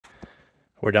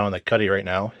We're down in the cuddy right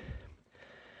now.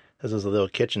 This is a little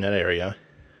kitchenette area.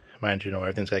 Mind you,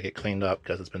 everything's got to get cleaned up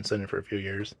because it's been sitting for a few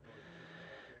years.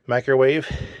 Microwave,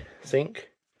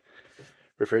 sink,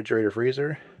 refrigerator,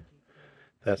 freezer.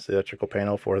 That's the electrical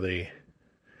panel for the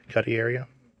cuddy area.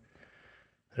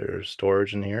 There's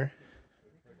storage in here.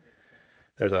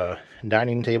 There's a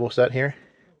dining table set here.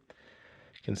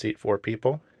 You can seat 4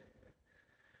 people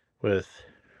with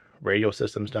radio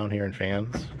systems down here and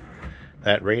fans.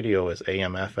 That radio is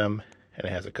AM, FM, and it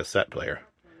has a cassette player,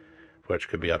 which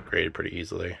could be upgraded pretty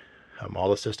easily. All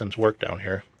the systems work down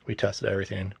here. We tested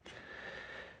everything.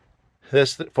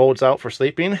 This folds out for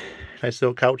sleeping. Nice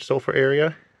little couch sofa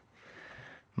area.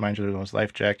 Mind you, there's those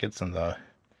life jackets and the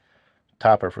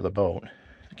topper for the boat,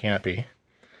 the canopy.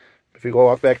 If you go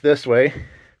walk back this way,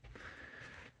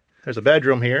 there's a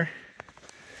bedroom here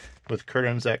with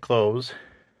curtains that close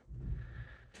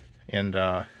and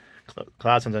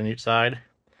closets on each side.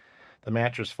 The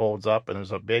mattress folds up and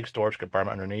there's a big storage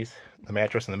compartment underneath the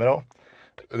mattress in the middle.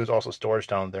 There's also storage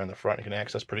down there in the front you can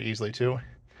access pretty easily too,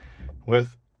 with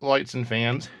lights and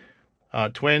fans.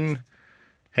 Twin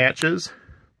hatches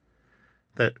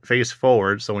that face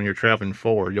forward, so when you're traveling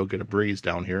forward you'll get a breeze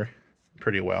down here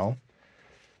pretty well.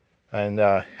 And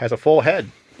has a full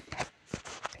head.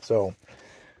 So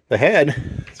the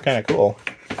head is kind of cool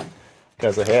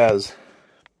because it has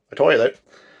a toilet.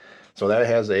 So that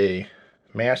has a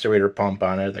macerator pump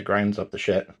on it that grinds up the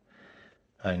shit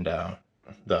and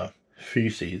the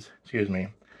feces, excuse me.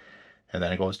 And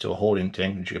then it goes to a holding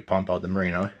tank that you can pump out the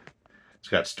marina. It's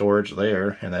got storage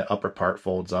there, and that upper part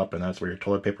folds up, and that's where your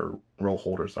toilet paper roll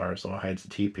holders are, so it hides the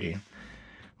TP.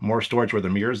 More storage where the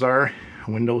mirrors are,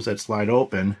 windows that slide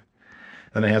open.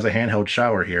 Then it has a handheld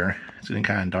shower here. It's getting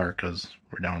kind of dark because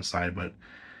we're down inside, but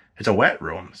it's a wet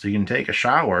room, so you can take a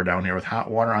shower down here with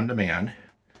hot water on demand.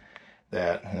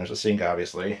 And there's a sink,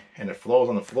 obviously, and it flows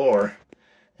on the floor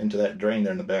into that drain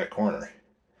there in the back corner.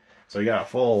 So you got a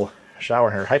full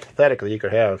shower here. Hypothetically, you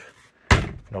could have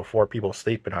 4 people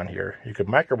sleeping on here. You could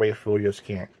microwave food, you just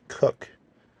can't cook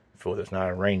food. There's not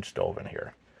a range stove in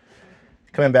here.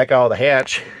 Coming back out of the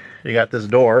hatch, you got this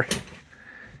door,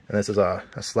 and this is a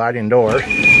sliding door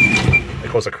that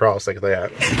goes across like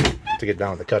that to get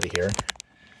down to the cuddy here.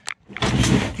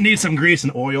 Need some grease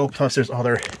and oil, plus there's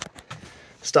other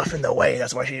stuff in the way.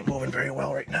 That's why she ain't moving very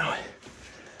well right now.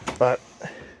 But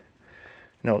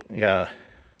you got a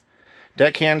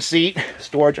deckhand seat,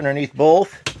 storage underneath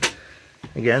both.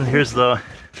 Again, here's the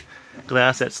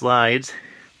glass that slides.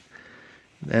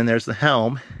 Then there's the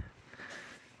helm.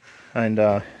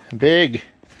 And big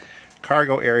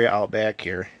cargo area out back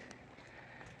here.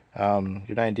 Get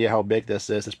an idea how big this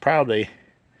is. It's probably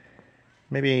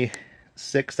maybe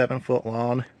 6-7 foot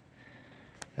long.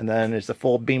 And then there's the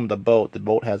full beam of the boat. The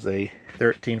boat has a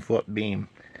 13-foot beam.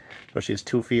 So she's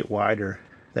 2 feet wider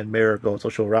than Marigold, so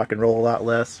she'll rock and roll a lot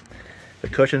less. The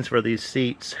cushions for these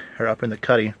seats are up in the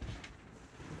cuddy.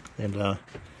 And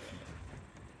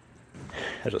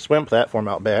there's a swim platform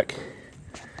out back.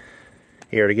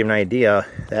 Here, to give an idea,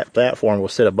 that platform will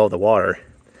sit above the water.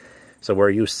 So where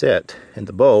you sit in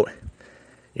the boat,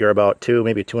 you're about 2,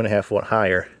 maybe 2.5 foot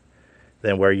higher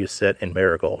than where you sit in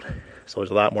Marigold. So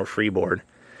there's a lot more freeboard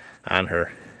on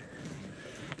her.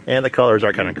 And the colors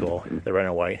are kind of cool. They're red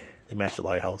and white. They match the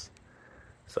lighthouse.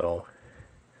 So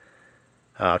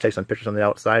I'll take some pictures on the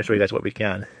outside, show you guys what we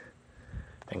can,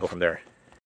 and go from there.